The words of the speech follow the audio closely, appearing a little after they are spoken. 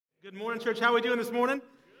Good morning, church. How are we doing this morning?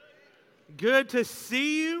 Good to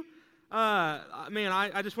see you.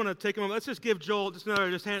 I just want to take a moment. Let's just give Joel just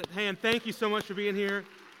another hand. Thank you so much for being here.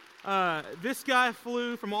 This guy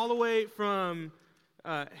flew from all the way from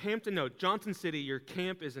Johnson City. Your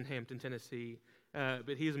camp is in Hampton, Tennessee,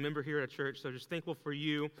 but he's a member here at a church, so just thankful for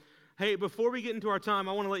you. Hey, before we get into our time,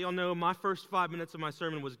 I want to let y'all know my first 5 minutes of my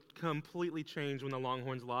sermon was completely changed when the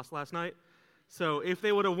Longhorns lost last night. So if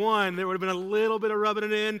they would have won, there would have been a little bit of rubbing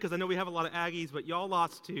it in, because I know we have a lot of Aggies, but y'all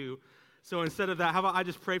lost too. So instead of that, how about I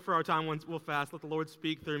just pray for our time once we'll fast, let the Lord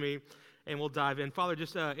speak through me, and we'll dive in. Father,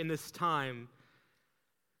 just in this time,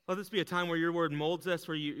 let this be a time where your word molds us,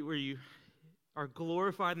 where you are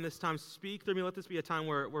glorified in this time. Speak through me. Let this be a time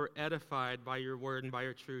where we're edified by your word and by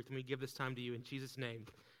your truth, and we give this time to you in Jesus' name.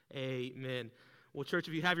 Amen. Well, church,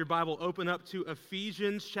 if you have your Bible, open up to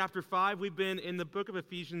Ephesians chapter 5. We've been in the book of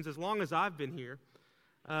Ephesians as long as I've been here,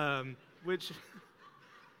 which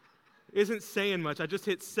isn't saying much. I just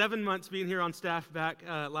hit 7 months being here on staff back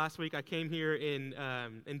last week. I came here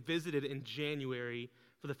and visited in January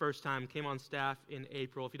for the first time, came on staff in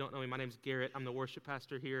April. If you don't know me, my name's Garrett. I'm the worship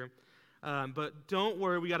pastor here. But don't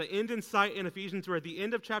worry, we got an end in sight in Ephesians. We're at the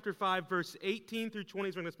end of chapter 5, verse 18 through 20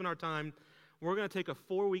 is where we're going to spend our time. We're going to take a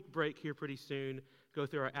 4-week break here pretty soon, go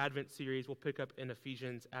through our Advent series. We'll pick up in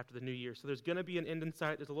Ephesians after the new year. So there's going to be an end in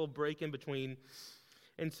sight. There's a little break in between.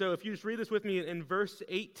 And so if you just read this with me in verse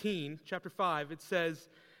 18, chapter 5, it says,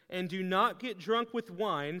 "And do not get drunk with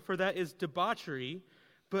wine, for that is debauchery,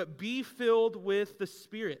 but be filled with the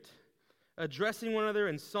Spirit, addressing one another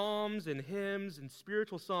in psalms and hymns and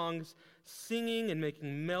spiritual songs, singing and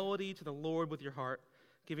making melody to the Lord with your heart,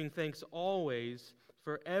 giving thanks always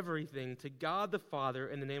for everything to God the Father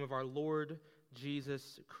in the name of our Lord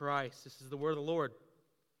Jesus Christ." This is the word of the Lord.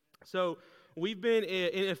 So we've been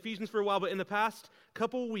in Ephesians for a while, but in the past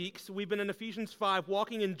couple weeks, we've been in Ephesians 5,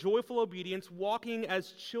 walking in joyful obedience, walking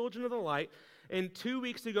as children of the light. And 2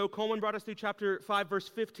 weeks ago, Coleman brought us through chapter 5, verse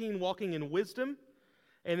 15, walking in wisdom.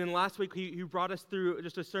 And then last week, he brought us through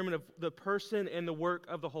just a sermon of the person and the work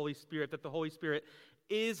of the Holy Spirit, that the Holy Spirit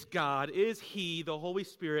is God, is He, the Holy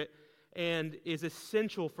Spirit, and is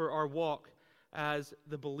essential for our walk as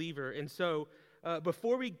the believer. And so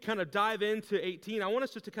before we kind of dive into 18, I want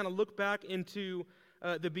us just to kind of look back into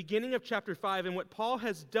the beginning of chapter 5, and what Paul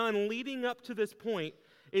has done leading up to this point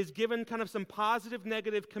is given kind of some positive,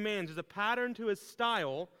 negative commands. There's a pattern to his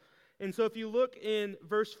style. And so if you look in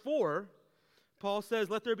verse 4, Paul says,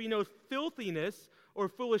 "Let there be no filthiness or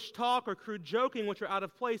foolish talk or crude joking, which are out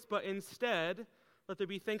of place, but instead let there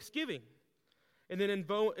be thanksgiving." And then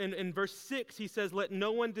in verse 6, he says, "Let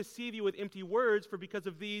no one deceive you with empty words, for because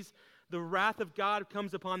of these the wrath of God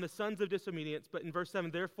comes upon the sons of disobedience." But in verse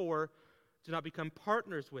 7, "Therefore, do not become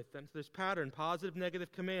partners with them." So there's pattern, positive,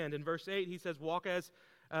 negative command. In verse 8, he says, "Walk as,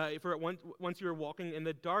 once you were walking in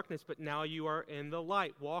the darkness, but now you are in the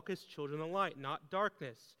light. Walk as children of the light, not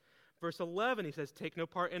darkness." Verse 11, he says, "Take no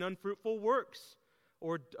part in unfruitful works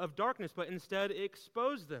or of darkness, but instead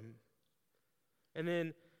expose them." And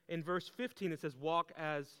then in verse 15, it says, "Walk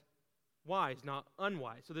as wise, not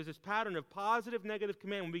unwise." So there's this pattern of positive, negative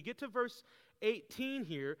command. When we get to verse 18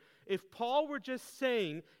 here, if Paul were just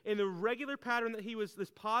saying in the regular pattern that he was this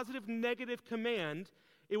positive, negative command,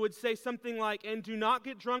 it would say something like, "And do not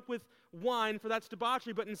get drunk with wine, for that's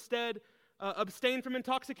debauchery, but instead abstain from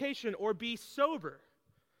intoxication or be sober."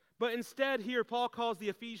 But instead here, Paul calls the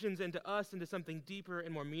Ephesians and to us into something deeper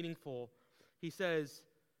and more meaningful. He says,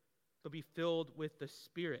 "But be filled with the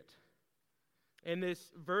Spirit." In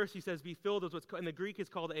this verse, he says, be filled with what's in the Greek is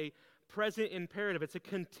called a present imperative. It's a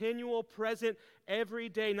continual, present, every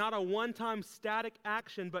day, not a one-time static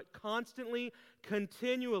action, but constantly,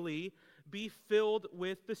 continually be filled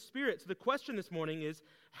with the Spirit. So the question this morning is,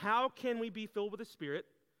 how can we be filled with the Spirit?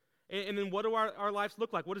 And then what do our lives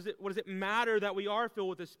look like? What does it matter that we are filled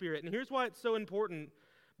with the Spirit? And here's why it's so important.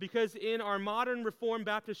 Because in our modern Reformed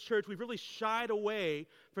Baptist church, we've really shied away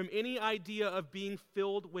from any idea of being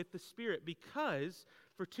filled with the Spirit. Because,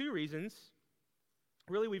 for 2 reasons,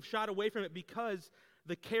 really we've shied away from it because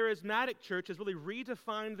the charismatic church has really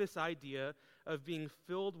redefined this idea of being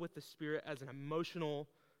filled with the Spirit as an emotional,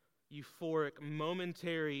 euphoric,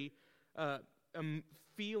 momentary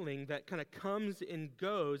feeling that kind of comes and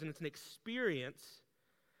goes, and it's an experience.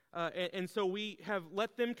 And so we have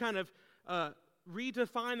let them kind of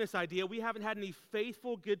redefine this idea. We haven't had any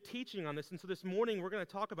faithful, good teaching on this. And so this morning we're going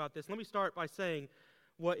to talk about this. Let me start by saying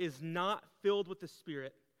what is not filled with the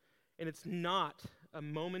Spirit, and it's not a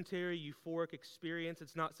momentary, euphoric experience.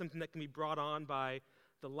 It's not something that can be brought on by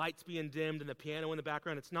the lights being dimmed and the piano in the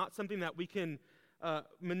background. It's not something that we can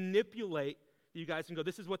manipulate you guys can go,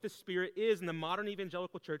 this is what the Spirit is. And the modern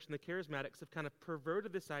evangelical church and the charismatics have kind of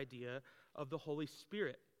perverted this idea of the Holy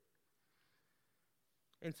Spirit.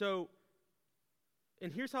 And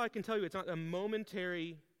here's how I can tell you, it's not a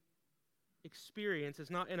momentary experience. It's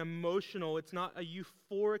not an emotional, it's not a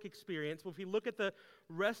euphoric experience. Well, if we look at the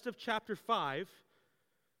rest of chapter 5,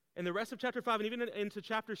 and the rest of chapter 5, and even into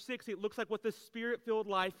chapter 6, it looks like what the Spirit-filled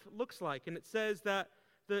life looks like. And it says that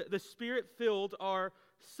the Spirit-filled are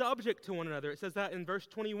subject to one another. It says that in verse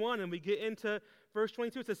 21, and we get into verse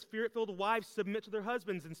 22. It says, Spirit-filled wives submit to their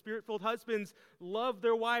husbands, and Spirit-filled husbands love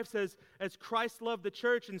their wives as Christ loved the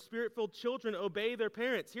church, and Spirit-filled children obey their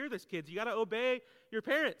parents. Hear this, kids. You got to obey your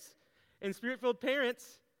parents. And Spirit-filled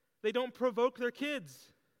parents, they don't provoke their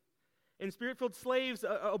kids. And Spirit-filled slaves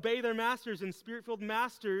obey their masters, and Spirit-filled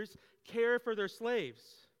masters care for their slaves.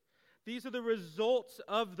 These are the results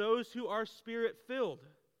of those who are Spirit-filled.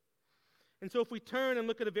 And so if we turn and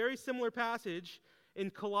look at a very similar passage in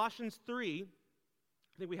Colossians 3,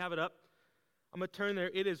 I think we have it up. I'm going to turn there.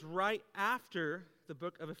 It is right after the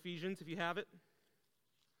book of Ephesians, if you have it.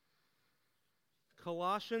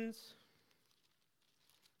 Colossians,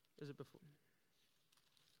 is it before?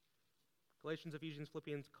 Galatians, Ephesians,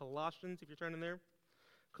 Philippians, Colossians, if you're turning there.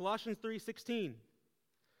 Colossians 3:16.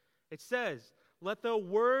 It says, let the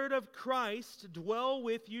word of Christ dwell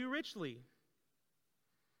with you richly,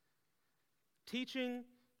 teaching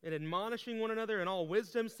and admonishing one another in all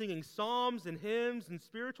wisdom, singing psalms and hymns and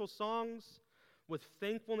spiritual songs with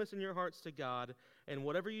thankfulness in your hearts to God, and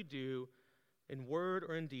whatever you do, in word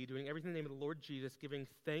or in deed, doing everything in the name of the Lord Jesus, giving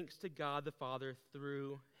thanks to God the Father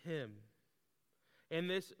through him. And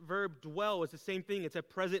this verb dwell is the same thing. It's a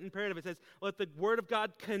present imperative. It says, let the word of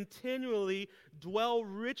God continually dwell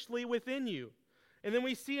richly within you. And then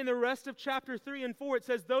we see in the rest of chapter 3 and 4, it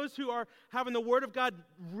says those who are having the word of God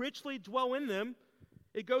richly dwell in them.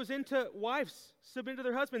 It goes into wives submitting to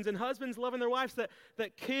their husbands, and husbands loving their wives,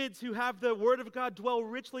 that kids who have the word of God dwell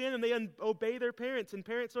richly in them, they obey their parents, and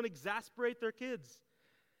parents don't exasperate their kids.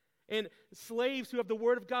 And slaves who have the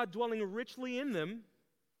word of God dwelling richly in them,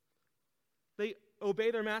 they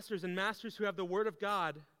obey their masters, and masters who have the word of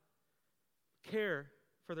God care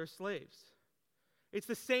for their slaves. It's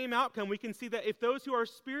the same outcome. We can see that if those who are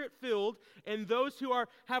Spirit-filled and those who are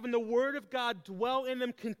having the word of God dwell in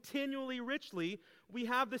them continually richly, we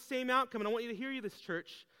have the same outcome. And I want you to hear this,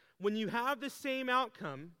 church. When you have the same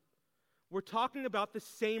outcome, we're talking about the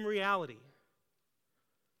same reality.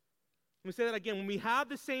 Let me say that again. When we have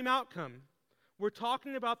the same outcome, we're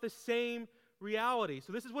talking about the same reality.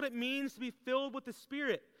 So this is what it means to be filled with the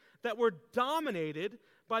Spirit, that we're dominated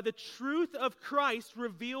by the truth of Christ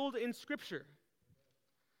revealed in Scripture.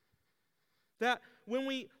 That when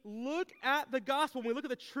we look at the gospel, when we look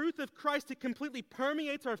at the truth of Christ, it completely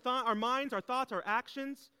permeates our minds, our thoughts, our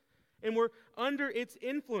actions, and we're under its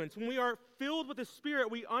influence. When we are filled with the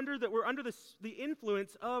Spirit, we're under the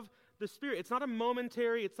influence of the Spirit. It's not a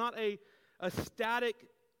momentary, it's not a static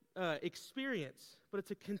experience, but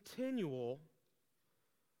it's a continual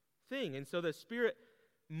thing. And so the Spirit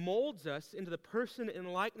molds us into the person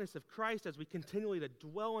and likeness of Christ as we continually to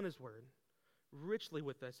dwell on His Word richly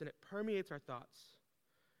with us, and it permeates our thoughts.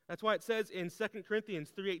 That's why it says in 2 Corinthians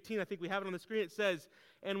 3:18, I think we have it on the screen, it says,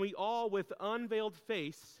 and we all with unveiled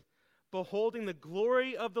face, beholding the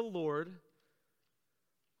glory of the Lord,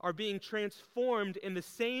 are being transformed in the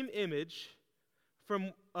same image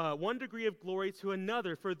from one degree of glory to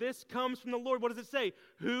another. For this comes from the Lord. What does it say?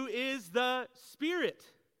 Who is the Spirit.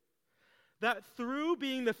 That through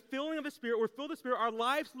being the filling of the Spirit, we're filled with the Spirit, our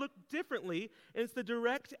lives look differently, and it's the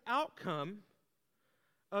direct outcome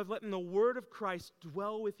of letting the word of Christ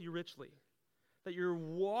dwell with you richly. That you're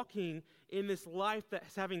walking in this life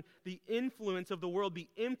that's having the influence of the world be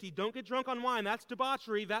empty. Don't get drunk on wine. That's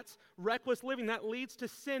debauchery. That's reckless living. That leads to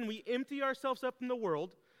sin. We empty ourselves up from the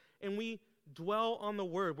world, and we dwell on the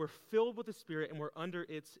word. We're filled with the Spirit, and we're under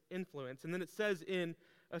its influence. And then it says in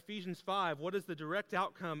Ephesians 5, what is the direct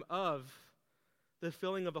outcome of the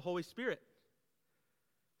filling of the Holy Spirit?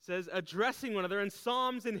 It says, addressing one another in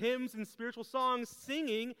psalms and hymns and spiritual songs,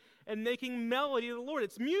 singing and making melody to the Lord.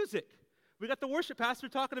 It's music. We got the worship pastor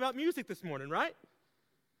talking about music this morning, right?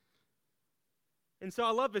 And so I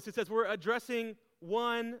love this. It says we're addressing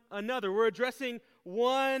one another. We're addressing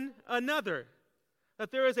one another.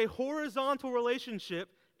 That there is a horizontal relationship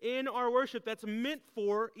in our worship that's meant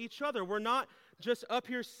for each other. We're not just up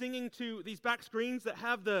here singing to these back screens that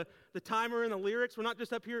have the timer and the lyrics. We're not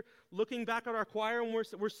just up here looking back at our choir, and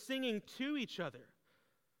we're singing to each other.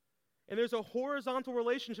 And there's a horizontal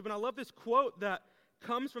relationship, and I love this quote that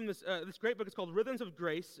comes from this great book. It's called Rhythms of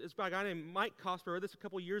Grace. It's by a guy named Mike Cosper. I read this a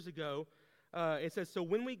couple years ago. It says, so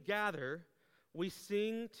when we gather, we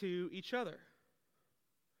sing to each other.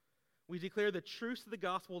 We declare the truths of the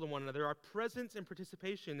gospel to one another. Our presence and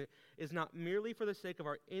participation is not merely for the sake of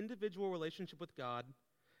our individual relationship with God,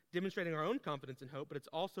 demonstrating our own confidence and hope, but it's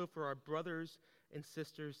also for our brothers and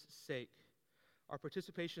sisters' sake. Our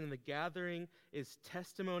participation in the gathering is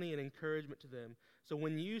testimony and encouragement to them. So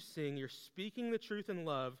when you sing, you're speaking the truth in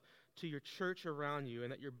love to your church around you,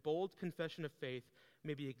 and that your bold confession of faith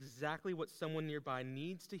may be exactly what someone nearby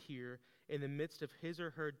needs to hear in the midst of his or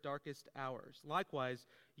her darkest hours. Likewise,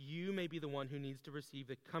 you may be the one who needs to receive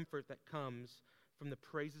the comfort that comes from the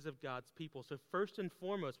praises of God's people. So first and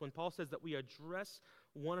foremost, when Paul says that we address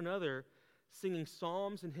one another singing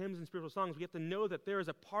psalms and hymns and spiritual songs, we have to know that there is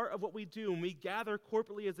a part of what we do when we gather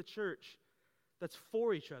corporately as a church that's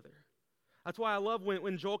for each other. That's why I love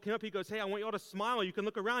when Joel came up, he goes, hey, I want you all to smile. You can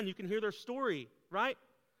look around. You can hear their story, right?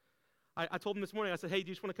 I told him this morning, I said, hey, do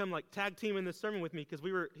you just want to come like tag team in this sermon with me? Because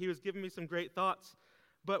he was giving me some great thoughts.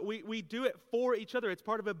 But we do it for each other. It's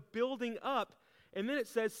part of a building up. And then it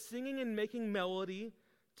says singing and making melody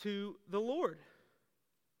to the Lord.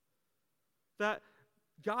 That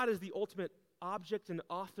God is the ultimate object and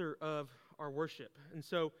author of our worship. And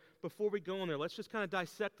so before we go on there, let's just kind of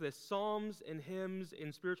dissect this. Psalms and hymns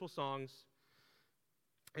and spiritual songs.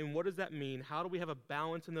 And what does that mean? How do we have a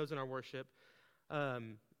balance in those in our worship?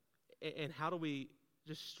 And how do we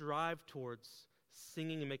just strive towards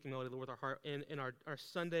singing and making melody with our heart in our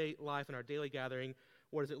Sunday life and our daily gathering?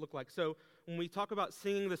 What does it look like? So when we talk about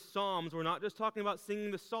singing the Psalms, we're not just talking about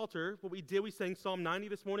singing the Psalter. What we did, we sang Psalm 90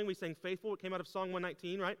 this morning. We sang Faithful. It came out of Song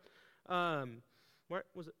 119, right? Where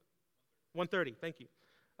was it? 130, thank you.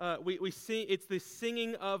 We sing, it's the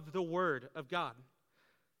singing of the Word of God.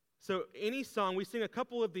 So any song, we sing a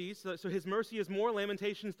couple of these. So His mercy is more.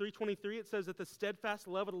 Lamentations 3:23, it says that the steadfast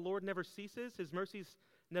love of the Lord never ceases. His mercies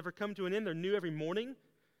never come to an end. They're new every morning,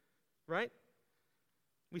 right?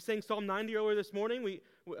 We sang Psalm 90 earlier this morning.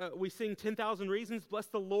 We sing 10,000 Reasons. Bless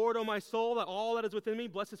the Lord, O my soul, that all that is within me.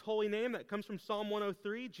 Bless His holy name. That comes from Psalm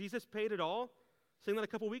 103. Jesus paid it all. Sang that a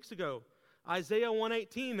couple weeks ago. Isaiah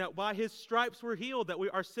 118, that by His stripes we're healed, that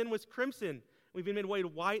our sin was crimson. We've been made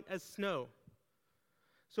white as snow.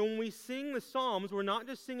 So when we sing the Psalms, we're not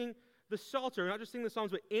just singing the Psalter, we're not just singing the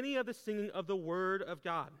Psalms, but any of the singing of the Word of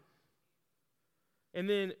God. And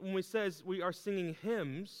then when we says we are singing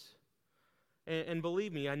hymns, and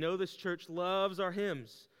believe me, I know this church loves our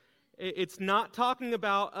hymns. It's not talking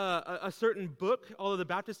about a certain book, although the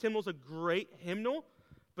Baptist hymnal is a great hymnal,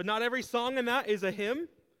 but not every song in that is a hymn.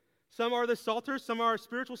 Some are the Psalters, some are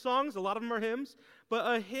spiritual songs, a lot of them are hymns. But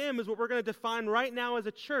a hymn is what we're going to define right now as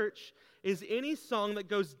a church, is any song that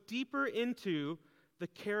goes deeper into the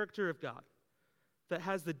character of God, that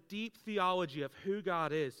has the deep theology of who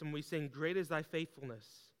God is. And we sing, great is thy faithfulness,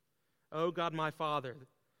 O God my Father.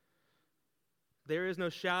 There is no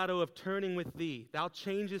shadow of turning with thee. Thou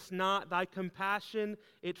changest not, thy compassion,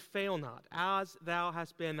 it fail not. As thou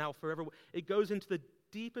hast been, thou forever. It goes into the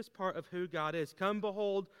deepest part of who God is. Come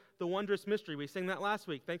behold the wondrous mystery. We sang that last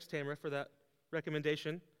week. Thanks, Tamara, for that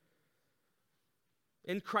recommendation.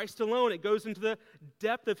 In Christ alone, it goes into the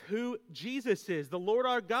depth of who Jesus is, the Lord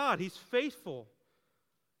our God. He's faithful,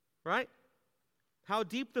 right? How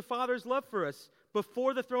deep the Father's love for us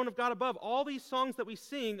before the throne of God above. All these songs that we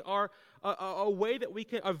sing are a way that we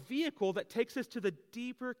can, a vehicle that takes us to the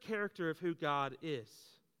deeper character of who God is.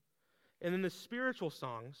 And then the spiritual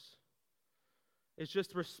songs is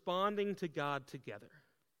just responding to God together.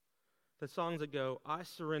 The songs that go, I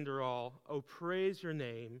surrender all, oh praise your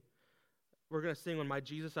name. We're going to sing When My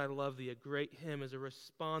Jesus I Love Thee, a great hymn, is a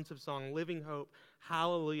responsive song, living hope,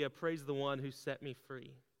 hallelujah, praise the one who set me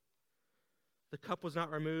free. The cup was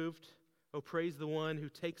not removed, oh praise the one who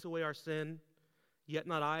takes away our sin, yet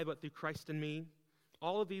not I, but through Christ in me.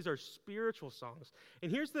 All of these are spiritual songs.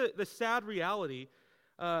 And here's the sad reality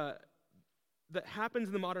that happens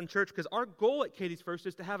in the modern church, because our goal at Katie's First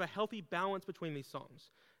is to have a healthy balance between these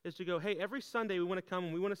songs. Is to go, hey, every Sunday we want to come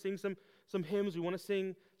and we want to sing some hymns, we want to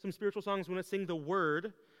sing some spiritual songs, we want to sing the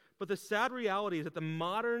Word. But the sad reality is that the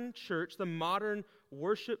modern church, the modern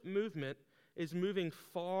worship movement, is moving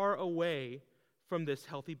far away from this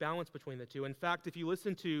healthy balance between the two. In fact, if you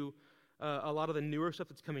listen to a lot of the newer stuff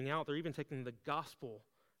that's coming out, they're even taking the gospel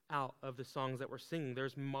out of the songs that we're singing.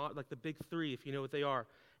 There's like the big three, if you know what they are.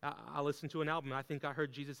 I listened to an album, and I think I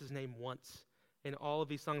heard Jesus' name once in all of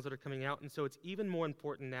these songs that are coming out. And so it's even more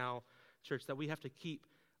important now, church, that we have to keep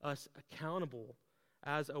us accountable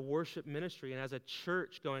as a worship ministry and as a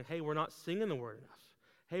church going, hey, we're not singing the Word enough.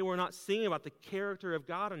 Hey, we're not singing about the character of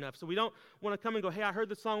God enough. So we don't want to come and go, hey, I heard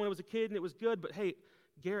the song when I was a kid and it was good, but hey,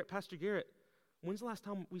 Pastor Garrett, when's the last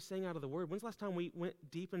time we sang out of the Word? When's the last time we went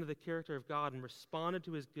deep into the character of God and responded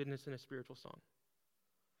to His goodness in a spiritual song?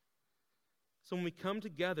 So when we come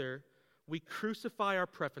together, we crucify our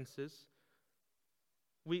preferences.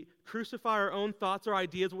 We crucify our own thoughts, our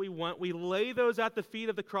ideas, what we want. We lay those at the feet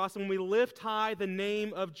of the cross, and we lift high the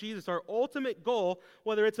name of Jesus. Our ultimate goal,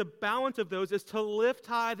 whether it's a balance of those, is to lift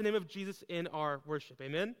high the name of Jesus in our worship.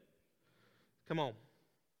 Amen? Come on.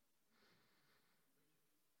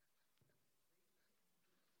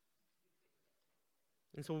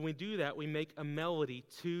 And so when we do that, we make a melody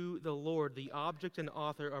to the Lord, the object and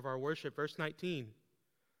author of our worship. Verse 19.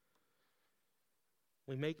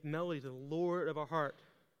 We make melody to the Lord of our heart.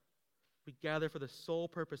 We gather for the sole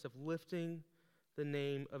purpose of lifting the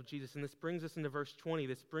name of Jesus. And this brings us into verse 20.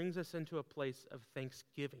 This brings us into a place of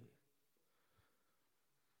thanksgiving.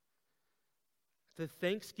 The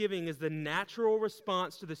thanksgiving is the natural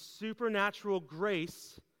response to the supernatural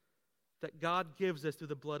grace that God gives us through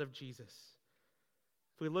the blood of Jesus.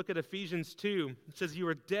 If we look at Ephesians 2, it says, "You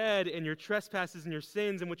were dead in your trespasses and your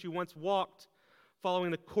sins in which you once walked,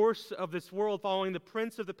 following the course of this world, following the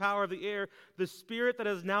prince of the power of the air, the spirit that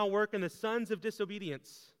is now working in the sons of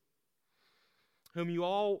disobedience, whom you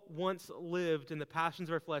all once lived in the passions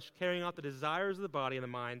of our flesh, carrying out the desires of the body and the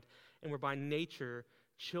mind, and were by nature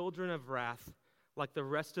children of wrath, like the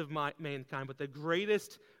rest of mankind." But the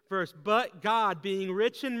greatest verse, "But God, being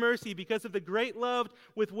rich in mercy, because of the great love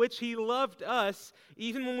with which He loved us,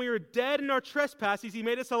 even when we were dead in our trespasses, He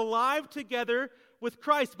made us alive together with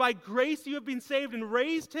Christ. By grace you have been saved, and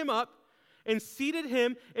raised Him up and seated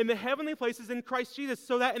Him in the heavenly places in Christ Jesus,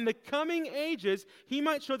 so that in the coming ages He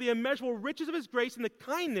might show the immeasurable riches of His grace and the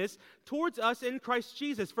kindness towards us in Christ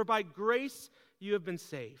Jesus. For by grace you have been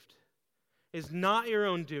saved. It is not your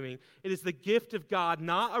own doing. It is the gift of God,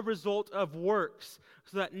 not a result of works,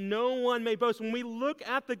 so that no one may boast." When we look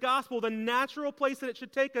at the gospel, the natural place that it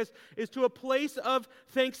should take us is to a place of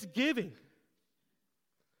thanksgiving.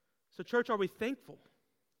 So, church, are we thankful?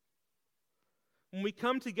 When we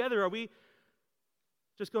come together, are we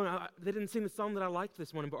just going, "They didn't sing the song that I liked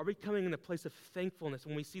this morning," but are we coming in a place of thankfulness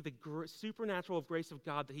when we see the supernatural grace of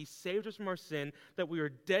God, that He saved us from our sin, that we are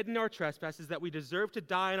dead in our trespasses, that we deserve to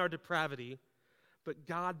die in our depravity, but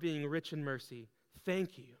God being rich in mercy,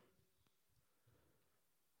 thank you.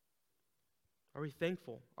 Are we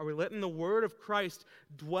thankful? Are we letting the word of Christ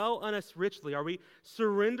dwell on us richly? Are we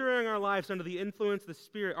surrendering our lives under the influence of the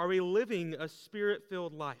Spirit? Are we living a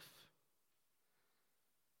Spirit-filled life?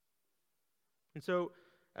 And so,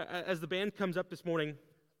 as the band comes up this morning,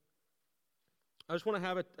 I just want to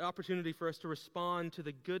have an opportunity for us to respond to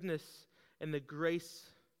the goodness and the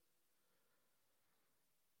grace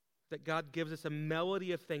that God gives us, a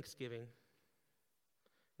melody of thanksgiving.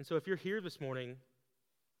 And so if you're here this morning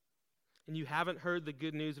and you haven't heard the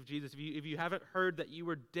good news of Jesus, if you haven't heard that you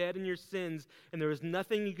were dead in your sins and there was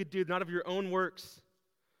nothing you could do, not of your own works,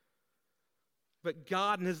 but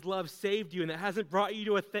God in His love saved you, and that hasn't brought you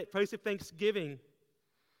to a place of thanksgiving,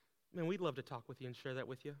 man, we'd love to talk with you and share that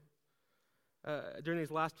with you. During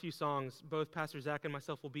these last few songs, both Pastor Zach and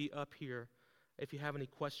myself will be up here if you have any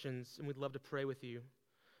questions, and we'd love to pray with you.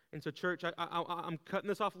 And so, church, I'm cutting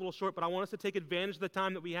this off a little short, but I want us to take advantage of the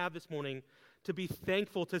time that we have this morning to be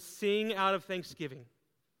thankful, to sing out of thanksgiving,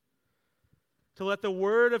 to let the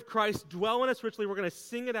word of Christ dwell in us richly. We're going to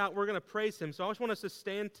sing it out. We're going to praise Him. So I just want us to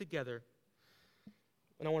stand together.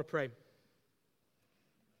 And I want to pray.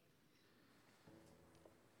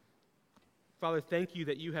 Father, thank you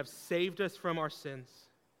that you have saved us from our sins.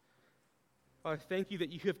 Father, thank you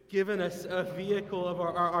that you have given us a vehicle of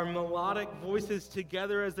our melodic voices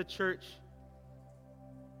together as the church,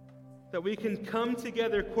 that we can come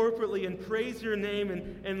together corporately and praise your name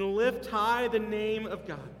and lift high the name of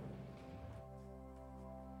God.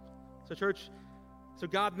 So church,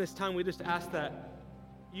 God, in this time, we just ask that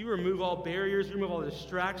you remove all barriers, you remove all the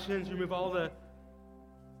distractions, you remove all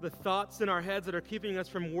the thoughts in our heads that are keeping us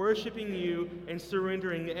from worshiping you and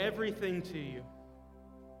surrendering everything to you.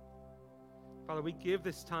 Father, we give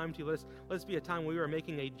this time to you. Let us be a time where we are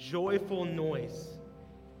making a joyful noise.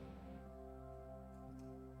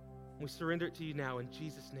 We surrender it to you now in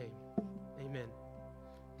Jesus' name. Amen.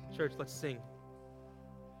 Church, let's sing.